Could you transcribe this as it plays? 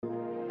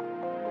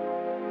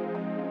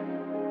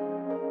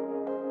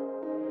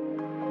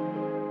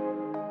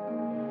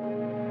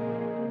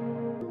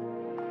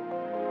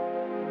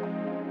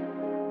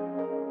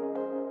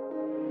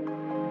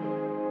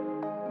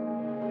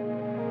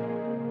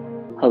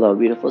Hello,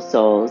 beautiful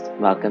souls.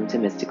 Welcome to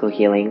Mystical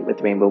Healing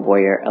with Rainbow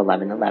Warrior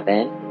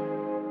 1111.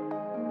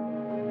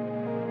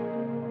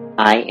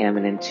 I am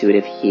an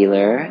intuitive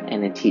healer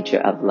and a teacher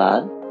of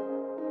love.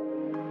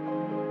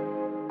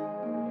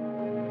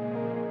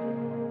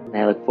 And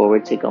I look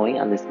forward to going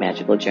on this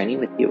magical journey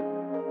with you.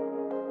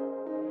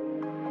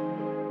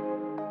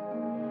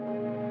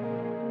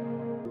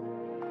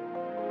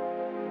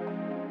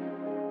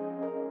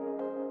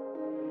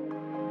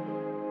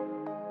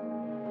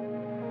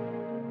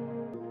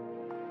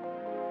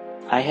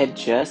 I had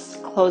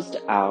just closed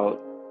out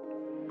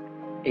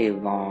a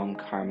long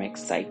karmic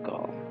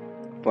cycle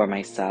for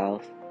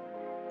myself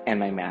and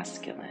my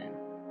masculine.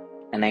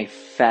 And I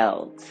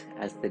felt,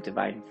 as the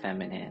divine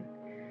feminine,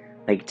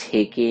 like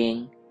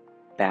taking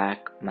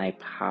back my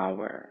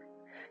power,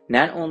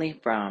 not only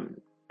from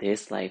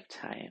this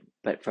lifetime,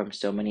 but from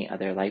so many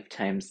other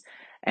lifetimes,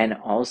 and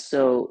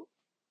also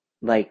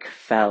like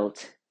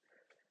felt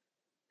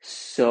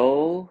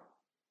so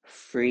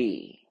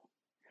free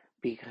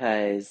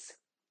because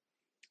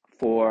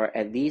for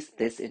at least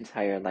this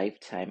entire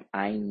lifetime,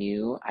 I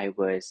knew I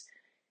was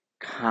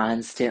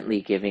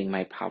constantly giving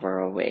my power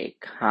away,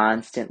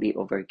 constantly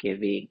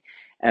overgiving.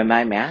 And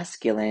my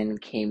masculine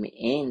came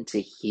in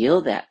to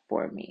heal that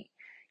for me.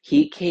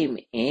 He came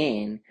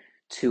in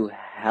to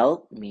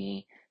help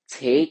me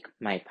take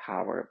my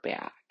power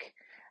back.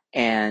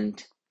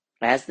 And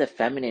as the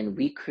feminine,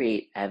 we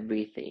create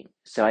everything.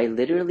 So I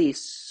literally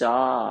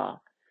saw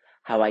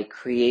how I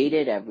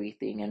created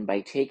everything. And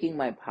by taking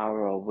my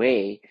power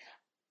away,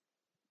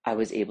 I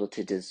was able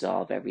to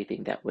dissolve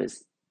everything that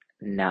was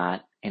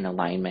not in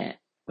alignment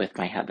with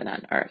my heaven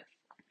on earth,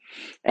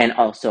 and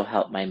also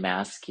help my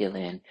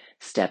masculine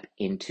step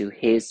into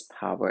his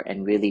power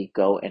and really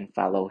go and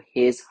follow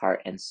his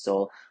heart and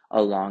soul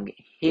along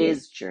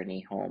his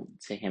journey home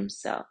to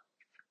himself.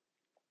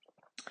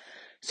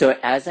 So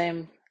as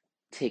I'm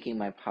taking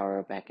my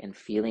power back and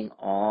feeling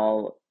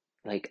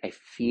I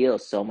feel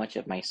so much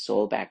of my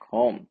soul back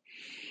home,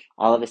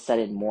 all of a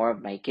sudden more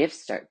of my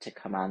gifts start to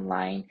come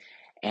online,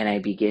 and I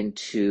begin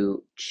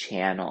to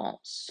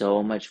channel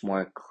so much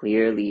more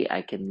clearly.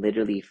 I can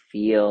literally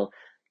feel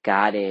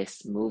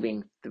Goddess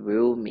moving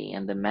through me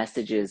and the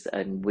messages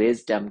and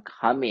wisdom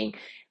coming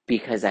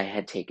because I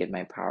had taken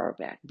my power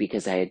back,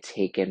 because I had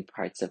taken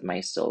parts of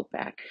my soul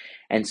back.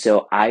 And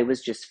so I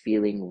was just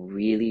feeling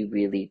really,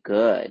 really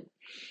good.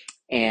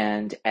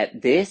 And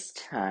at this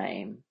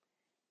time,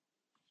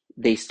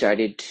 they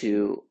started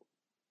to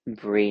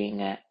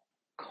bring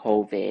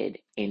COVID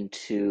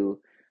into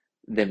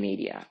the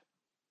media.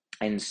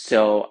 And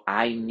so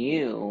I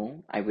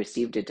knew I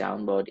received a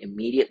download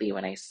immediately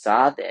when I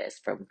saw this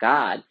from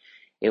God.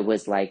 It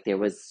was like there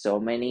was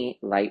so many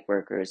light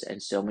workers and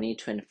so many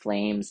twin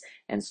flames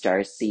and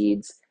star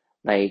seeds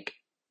like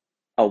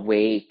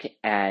awake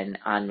and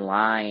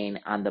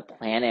online on the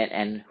planet,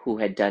 and who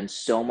had done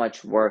so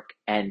much work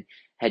and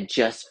had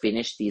just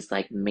finished these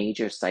like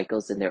major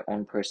cycles in their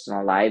own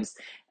personal lives,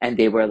 and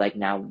they were like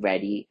now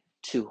ready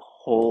to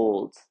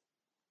hold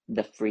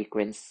the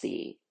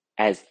frequency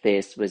as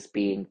this was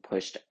being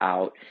pushed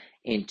out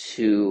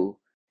into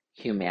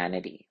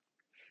humanity.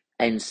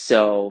 And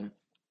so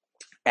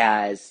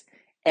as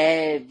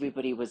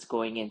everybody was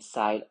going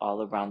inside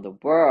all around the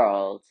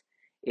world,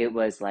 it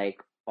was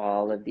like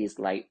all of these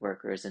light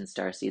workers and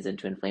starseeds and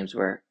twin flames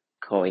were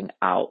going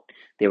out.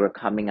 They were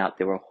coming out,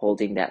 they were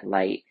holding that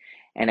light.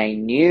 And I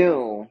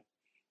knew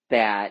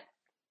that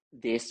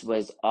this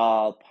was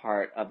all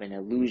part of an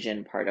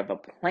illusion, part of a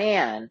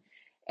plan,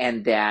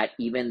 and that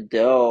even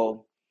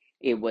though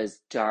it was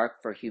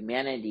dark for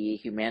humanity,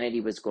 humanity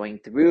was going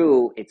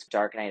through its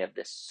dark night of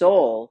the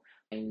soul.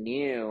 I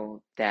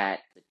knew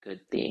that a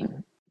good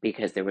thing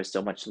because there was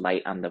so much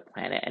light on the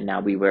planet, and now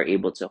we were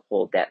able to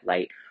hold that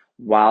light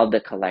while the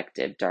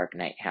collective dark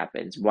night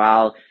happens,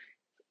 while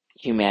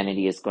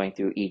humanity is going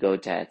through ego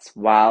deaths,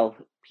 while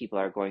people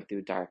are going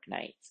through dark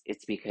nights.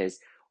 It's because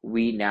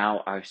we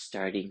now are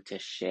starting to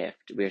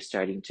shift. We're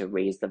starting to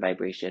raise the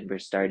vibration. We're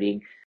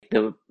starting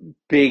the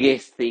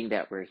biggest thing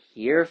that we're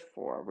here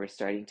for. We're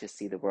starting to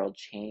see the world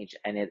change.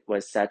 And it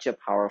was such a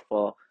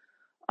powerful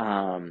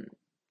time.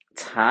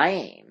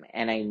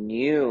 And I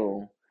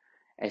knew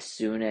as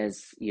soon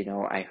as,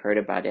 I heard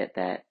about it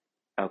that,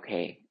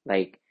 okay,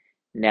 like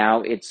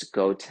now it's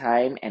go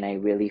time. And I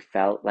really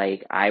felt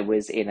like I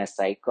was in a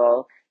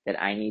cycle that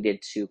I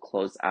needed to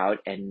close out.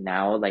 And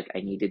now like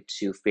I needed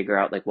to figure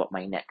out like what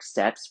my next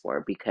steps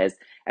were, because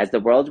as the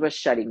world was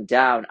shutting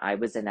down, I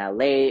was in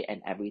LA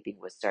and everything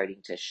was starting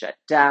to shut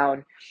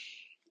down.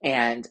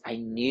 And I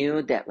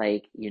knew that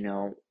like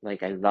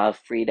I love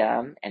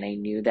freedom, and I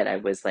knew that I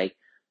was like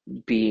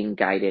being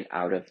guided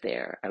out of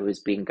there. I was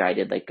being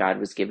guided, like God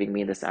was giving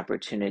me this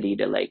opportunity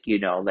to like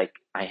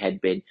I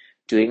had been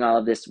doing all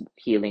of this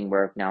healing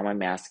work. Now my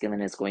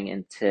masculine is going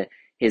into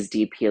his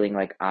deep healing.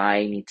 Like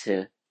I need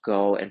to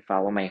go and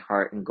follow my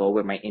heart and go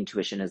where my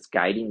intuition is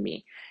guiding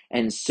me.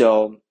 And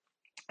so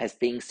as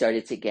things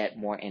started to get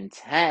more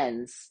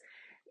intense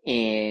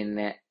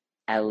in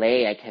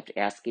LA, I kept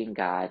asking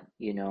God,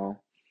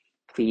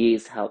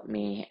 please help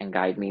me and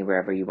guide me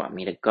wherever you want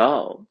me to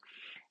go.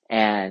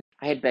 And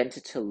I had been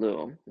to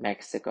Tulum,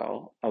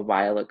 Mexico, a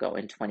while ago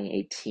in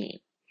 2018.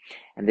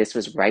 And this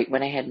was right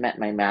when I had met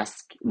my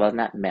well,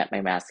 not met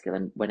my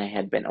masculine, when I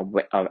had been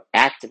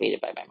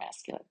activated by my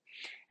masculine.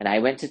 And I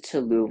went to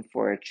Tulum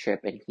for a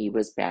trip, and he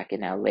was back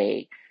in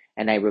LA.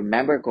 And I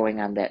remember going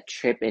on that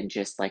trip, and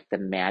just like the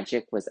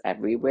magic was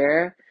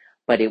everywhere.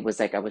 But it was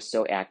like I was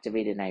so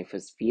activated, and I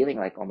was feeling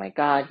like, oh my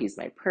God, he's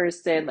my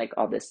person, like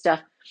all this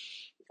stuff.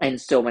 And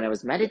so when I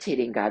was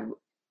meditating, God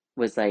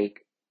was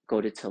like,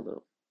 go to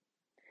Tulum.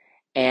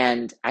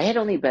 And I had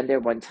only been there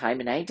one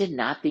time, and I did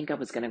not think I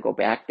was going to go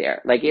back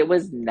there. Like, it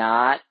was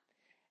not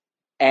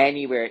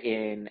anywhere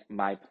in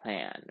my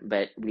plan.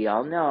 But we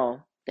all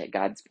know that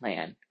God's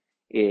plan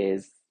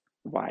is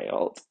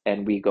wild,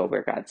 and we go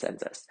where God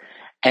sends us.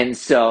 And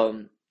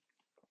so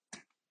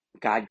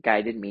God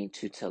guided me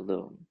to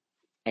Tulum.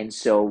 And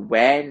so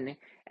when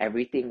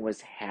everything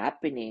was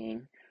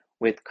happening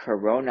with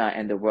Corona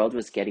and the world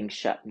was getting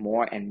shut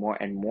more and more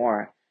and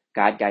more,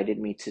 God guided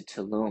me to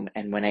Tulum.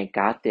 And when I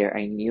got there,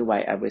 I knew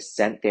why I was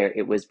sent there.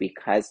 It was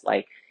because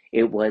like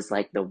it was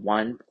like the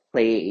one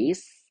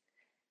place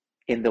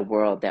in the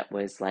world that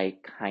was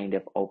like kind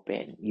of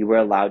open. You were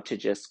allowed to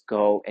just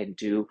go and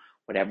do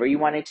whatever you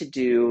wanted to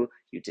do.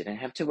 You didn't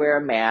have to wear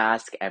a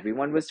mask.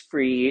 Everyone was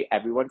free.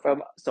 Everyone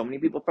from so many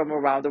people from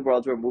around the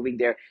world were moving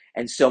there.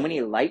 And so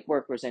many light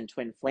workers and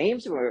twin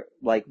flames were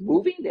like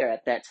moving there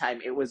at that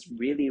time. It was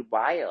really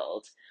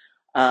wild.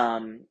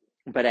 Um,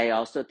 but I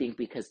also think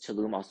because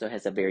Tulum also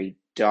has a very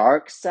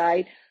dark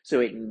side, so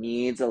it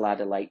needs a lot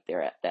of light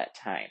there at that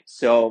time.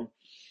 So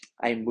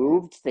I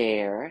moved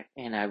there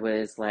and I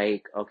was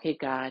like, okay,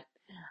 God,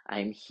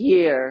 I'm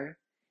here,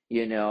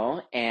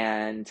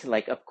 and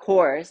like, of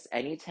course,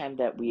 anytime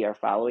that we are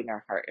following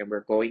our heart and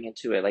we're going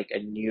into it like a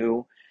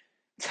new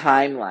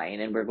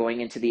timeline and we're going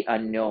into the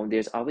unknown,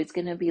 there's always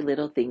going to be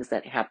little things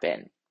that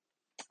happen.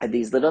 And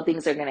these little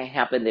things are going to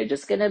happen. They're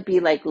just going to be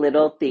like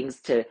little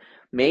things to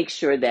make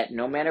sure that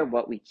no matter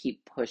what, we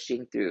keep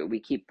pushing through. We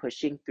keep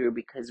pushing through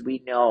because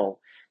we know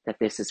that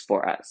this is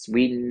for us.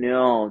 We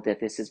know that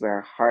this is where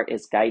our heart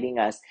is guiding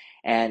us.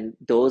 And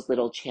those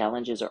little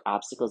challenges or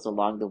obstacles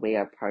along the way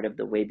are part of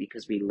the way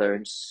because we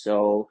learn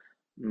so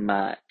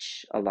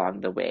much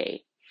along the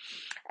way.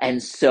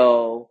 And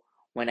so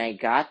when I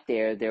got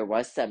there, there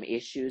was some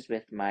issues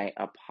with my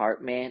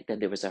apartment. Then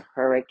there was a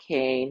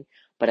hurricane.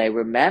 But I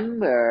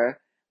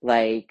remember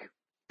like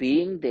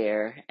being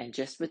there, and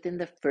just within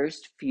the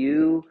first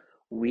few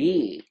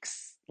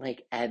weeks,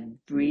 like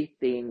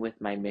everything with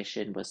my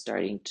mission was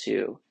starting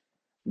to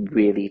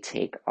really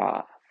take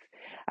off.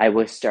 I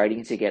was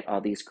starting to get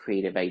all these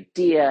creative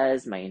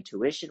ideas. My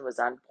intuition was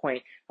on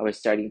point. I was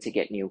starting to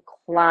get new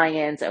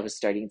clients. I was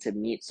starting to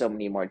meet so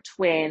many more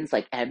twins.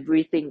 Like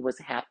everything was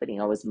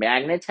happening. I was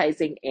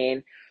magnetizing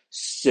in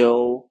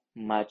so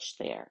much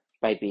there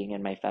by being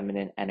in my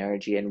feminine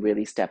energy and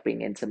really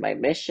stepping into my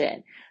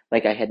mission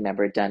like I had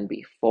never done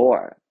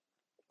before.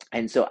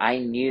 And so I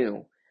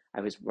knew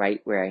I was right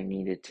where I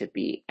needed to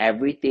be.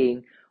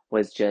 Everything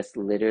was just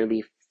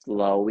literally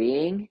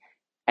flowing,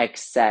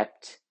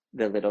 except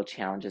the little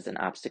challenges and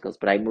obstacles.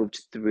 But I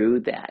moved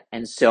through that.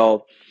 And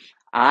so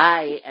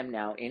I am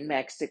now in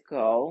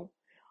Mexico.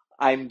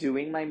 I'm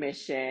doing my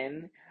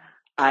mission.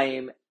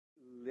 I'm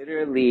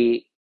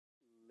literally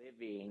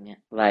living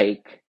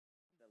like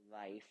the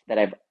life that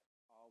I've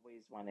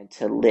always wanted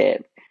to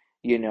live.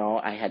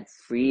 I had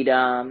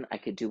freedom. I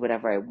could do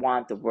whatever I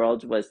want. The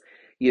world was,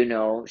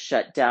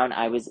 shut down.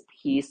 I was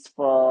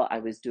peaceful. I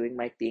was doing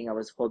my thing. I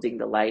was holding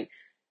the light.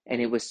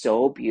 And it was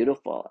so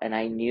beautiful. And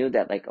I knew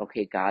that, like,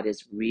 okay, God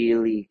is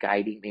really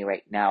guiding me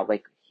right now.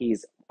 Like,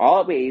 He's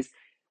always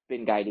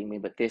been guiding me,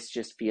 but this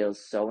just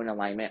feels so in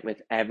alignment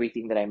with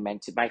everything that I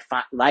meant to my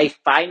life.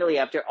 Finally,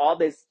 after all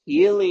this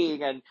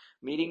healing and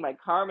meeting my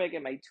karmic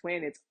and my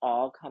twin, it's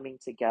all coming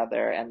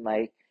together. And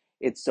like,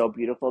 it's so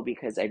beautiful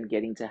because I'm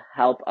getting to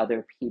help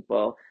other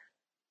people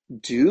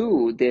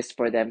do this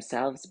for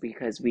themselves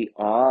because we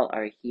all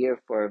are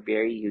here for a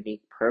very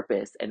unique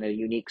purpose and a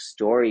unique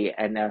story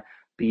and a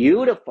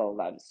beautiful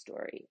love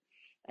story.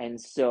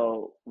 And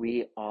so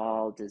we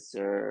all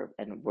deserve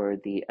and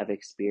worthy of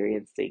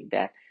experiencing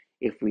that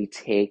if we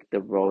take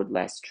the road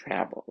less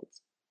traveled.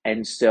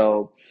 And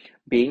so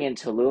being in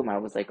Tulum, I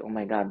was like, oh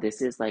my God,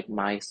 this is like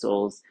my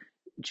soul's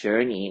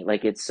journey.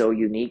 Like it's so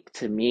unique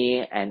to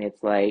me. And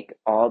it's like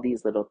all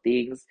these little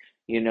things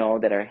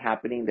that are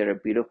happening, that are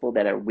beautiful,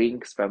 that are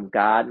winks from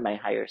God, my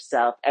higher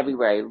self.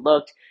 Everywhere I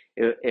looked,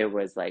 it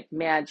was like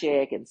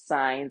magic and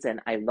signs.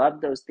 And I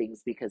love those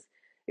things because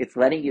it's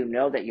letting you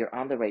know that you're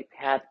on the right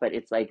path. But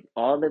it's like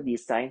all of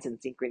these signs and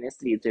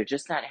synchronicities, they're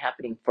just not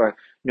happening for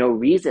no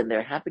reason.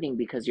 They're happening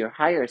because your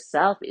higher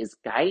self is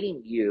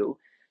guiding you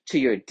to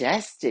your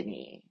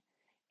destiny.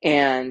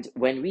 And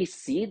when we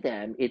see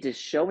them, it is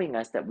showing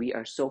us that we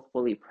are so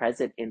fully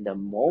present in the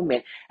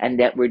moment and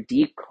that we're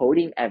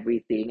decoding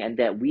everything and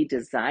that we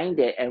designed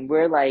it and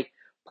we're like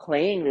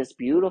playing this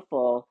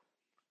beautiful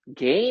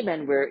game,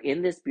 and we're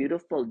in this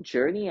beautiful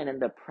journey and in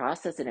the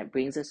process, and it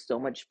brings us so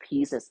much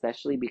peace,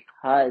 especially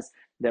because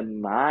the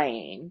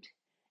mind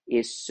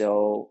is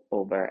so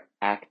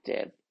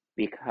overactive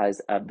because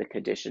of the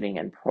conditioning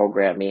and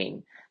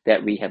programming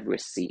that we have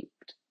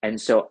received. And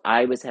so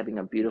I was having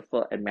a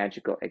beautiful and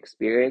magical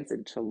experience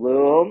in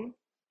Tulum.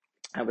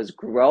 I was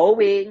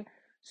growing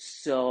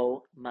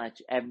so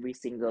much every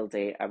single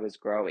day. I was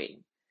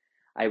growing.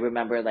 I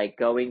remember like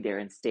going there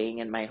and staying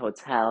in my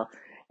hotel,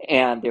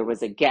 and there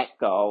was a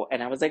gecko,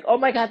 and I was like, "Oh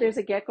my God, there's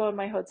a gecko in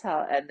my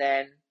hotel." And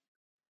then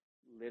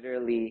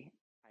literally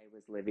I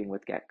was living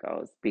with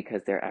geckos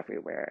because they're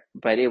everywhere.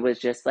 But it was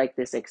just like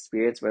this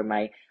experience where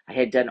my I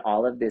had done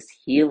all of this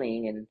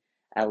healing in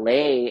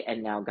LA,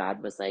 and now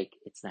God was like,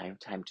 "It's now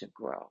time to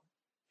grow.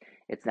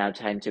 It's now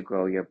time to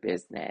grow your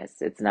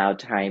business. It's now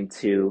time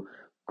to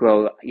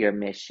grow your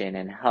mission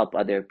and help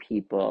other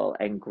people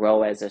and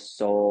grow as a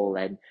soul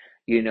and,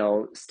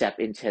 step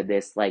into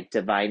this like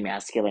divine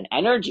masculine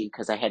energy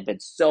because I had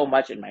been so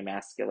much in my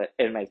masculine,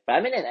 in my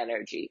feminine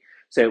energy.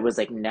 So it was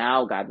like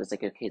now God was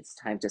like, okay, it's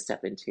time to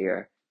step into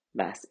your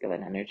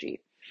masculine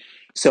energy.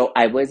 So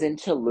I was in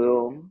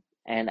Tulum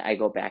and I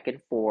go back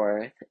and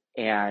forth,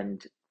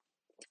 and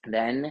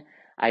then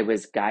I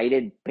was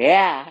guided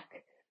back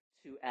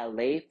to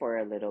LA for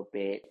a little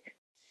bit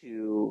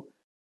to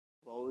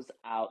close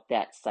out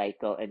that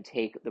cycle and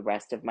take the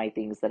rest of my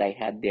things that I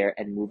had there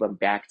and move them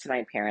back to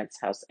my parents'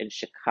 house in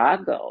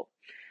Chicago.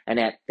 And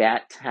at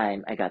that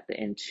time, I got the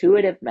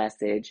intuitive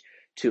message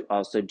to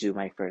also do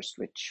my first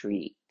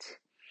retreat.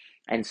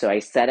 And so I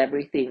set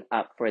everything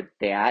up for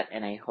that,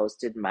 and I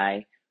hosted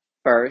my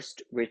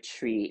first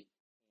retreat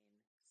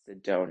in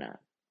Sedona.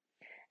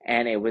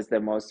 And it was the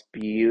most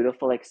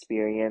beautiful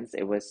experience.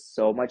 It was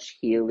so much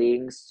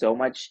healing, so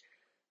much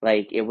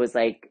like it was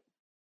like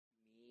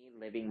me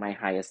living my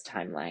highest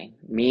timeline,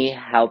 me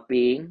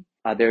helping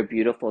other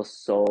beautiful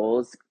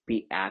souls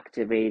be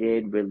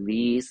activated,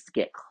 release,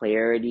 get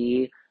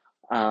clarity,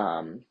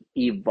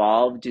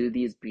 evolve, do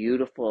these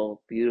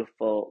beautiful,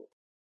 beautiful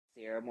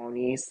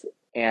ceremonies.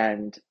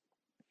 And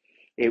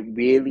it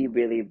really,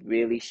 really,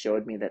 really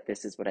showed me that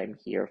this is what I'm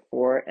here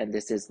for, and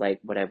this is like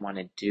what I want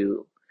to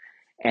do,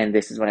 and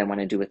this is what I want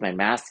to do with my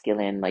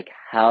masculine, like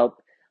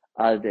help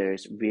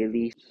others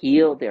really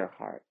heal their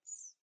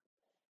hearts,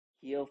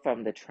 heal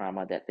from the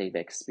trauma that they've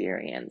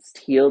experienced,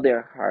 heal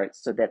their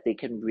hearts so that they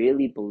can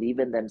really believe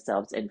in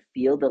themselves and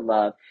feel the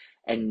love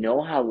and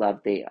know how loved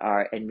they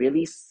are and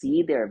really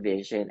see their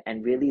vision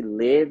and really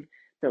live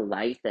the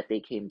life that they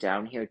came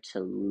down here to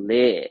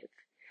live,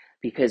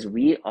 because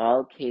we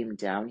all came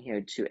down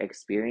here to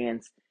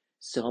experience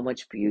so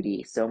much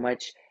beauty, so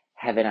much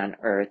heaven on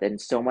earth, and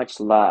so much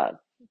love.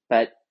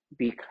 But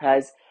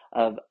because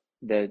of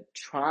the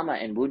trauma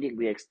and wounding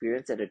we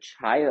experienced as a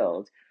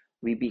child,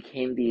 we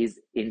became these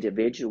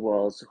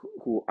individuals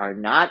who are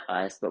not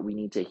us, but we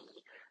need to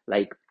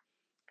like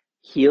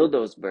heal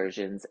those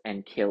versions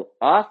and kill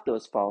off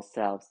those false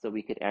selves so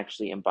we could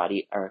actually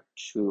embody our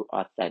true,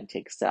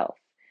 authentic self.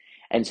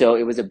 And so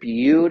it was a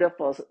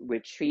beautiful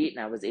retreat,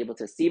 and I was able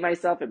to see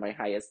myself in my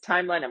highest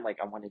timeline. I'm like,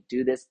 I want to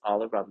do this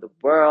all around the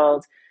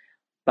world.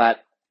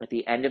 But at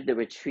the end of the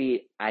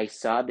retreat, I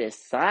saw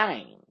this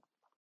sign,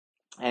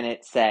 and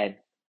it said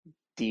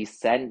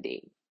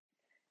descending.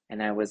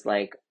 And I was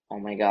like, oh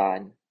my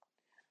God,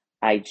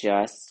 I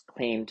just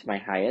claimed my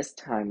highest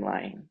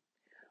timeline.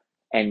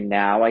 And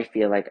now I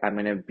feel like I'm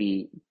going to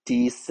be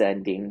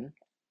descending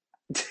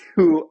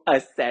to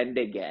ascend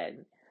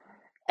again.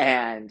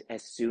 And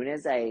as soon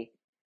as I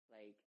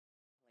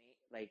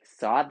like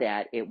saw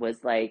that, it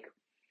was like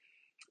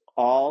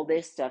all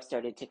this stuff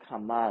started to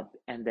come up.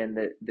 And then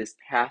this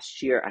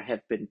past year I have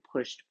been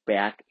pushed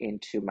back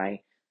into my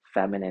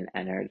feminine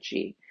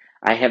energy.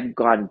 I have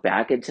gone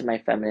back into my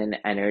feminine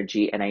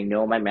energy, and I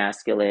know my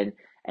masculine,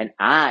 and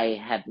I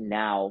have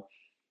now,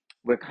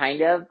 we're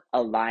kind of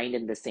aligned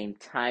in the same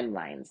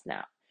timelines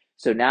now.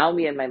 So now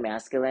me and my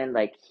masculine,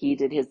 like he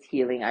did his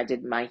healing, I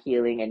did my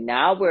healing, and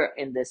now we're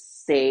in the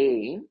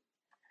same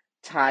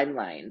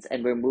timelines,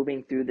 and we're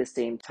moving through the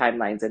same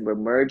timelines, and we're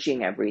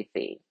merging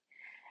everything,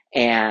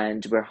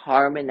 and we're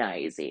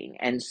harmonizing.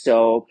 And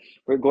so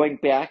we're going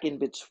back in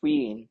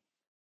between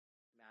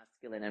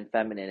masculine and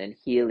feminine and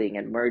healing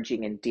and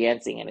merging and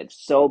dancing, and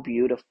it's so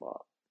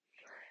beautiful.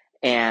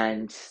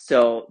 And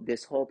so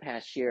this whole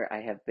past year,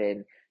 I have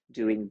been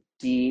doing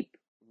deep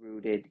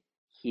rooted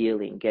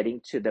healing,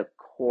 getting to the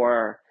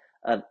core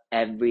of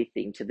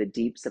everything, to the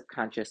deep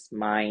subconscious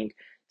mind,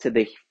 to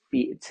the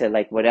to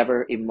like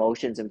whatever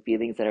emotions and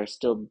feelings that are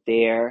still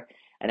there.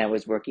 And I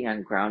was working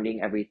on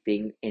grounding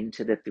everything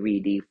into the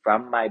 3D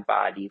from my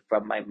body,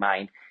 from my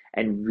mind,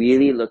 and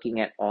really looking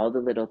at all the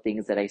little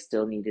things that I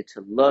still needed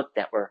to look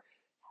that were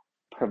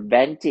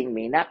preventing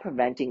me, not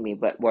preventing me,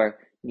 but were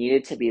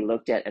needed to be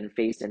looked at and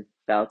faced and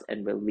felt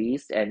and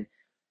released and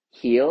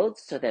healed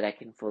so that I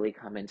can fully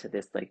come into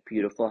this like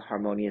beautiful,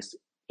 harmonious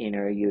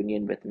inner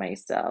union with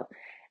myself.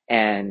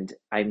 And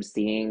I'm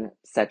seeing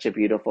such a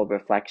beautiful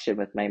reflection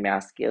with my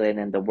masculine,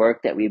 and the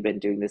work that we've been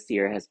doing this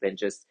year has been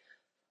just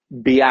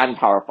beyond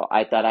powerful.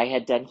 I thought I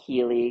had done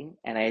healing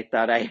and I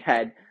thought I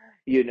had,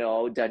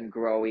 done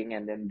growing.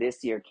 And then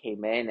this year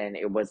came in and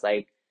it was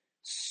like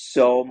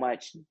so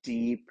much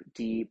deep,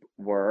 deep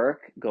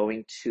work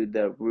going to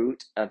the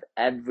root of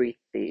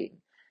everything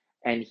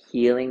and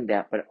healing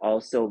that, but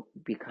also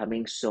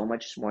becoming so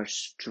much more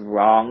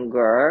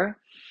stronger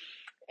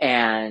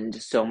and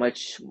so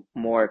much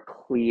more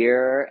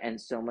clear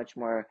and so much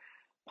more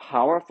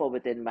powerful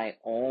within my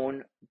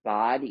own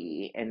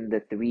body and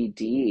the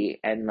 3D,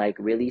 and like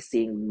really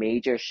seeing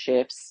major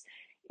shifts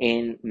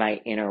in my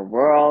inner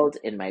world,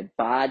 in my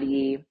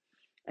body,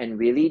 and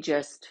really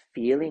just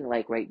feeling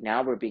like right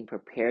now we're being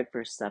prepared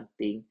for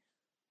something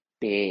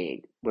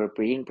big. We're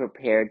being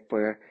prepared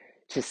for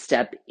to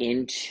step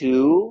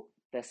into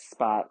the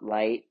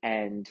spotlight,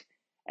 and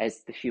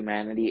as the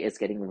humanity is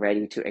getting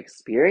ready to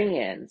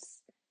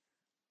experience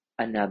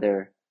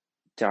another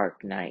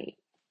dark night.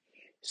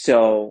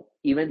 So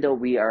even though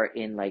we are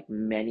in like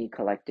many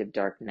collective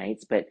dark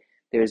nights, but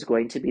there's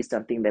going to be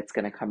something that's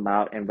going to come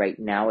out. And right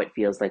now it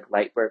feels like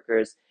light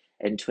workers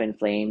and twin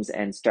flames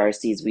and star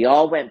seeds, we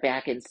all went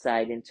back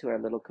inside into our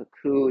little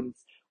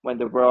cocoons when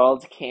the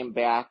world came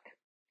back,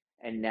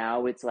 and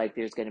now it's like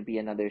there's going to be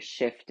another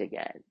shift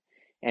again.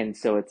 And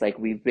so it's like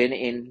we've been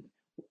in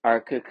our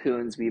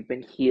cocoons, we've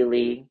been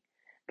healing.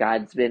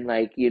 God's been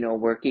like,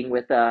 working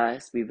with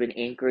us. We've been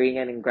anchoring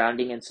and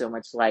grounding in so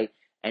much light.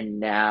 And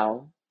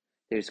now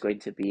there's going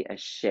to be a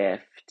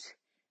shift.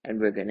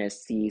 And we're going to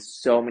see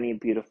so many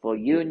beautiful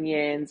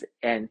unions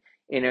and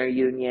inner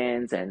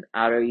unions and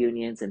outer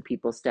unions and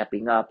people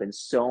stepping up, and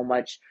so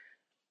much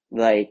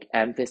like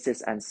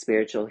emphasis on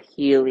spiritual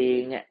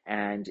healing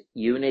and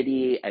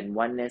unity and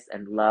oneness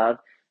and love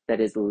that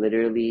is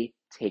literally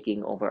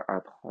taking over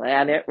our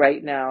planet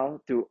right now,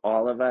 through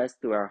all of us,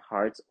 through our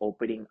hearts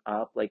opening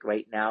up. Like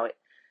right now,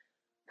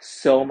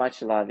 so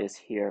much love is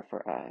here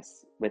for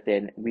us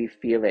within. We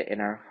feel it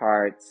in our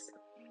hearts,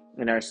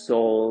 in our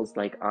souls,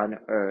 like on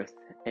earth.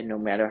 And no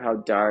matter how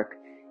dark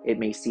it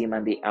may seem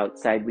on the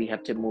outside, we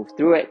have to move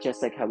through it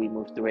just like how we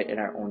move through it in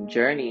our own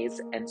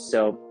journeys. And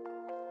so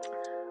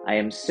I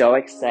am so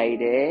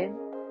excited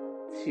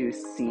to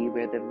see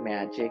where the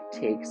magic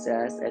takes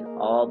us and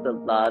all the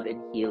love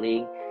and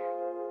healing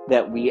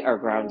that we are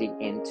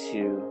grounding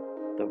into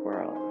the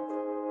world.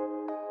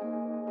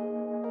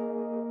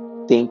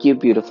 Thank you,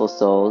 beautiful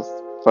souls,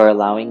 for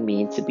allowing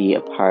me to be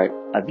a part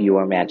of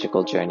your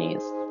magical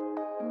journeys.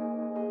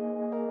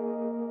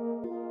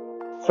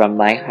 From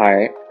my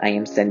heart, I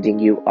am sending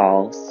you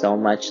all so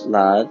much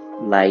love,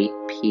 light,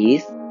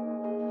 peace,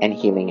 and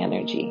healing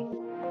energy.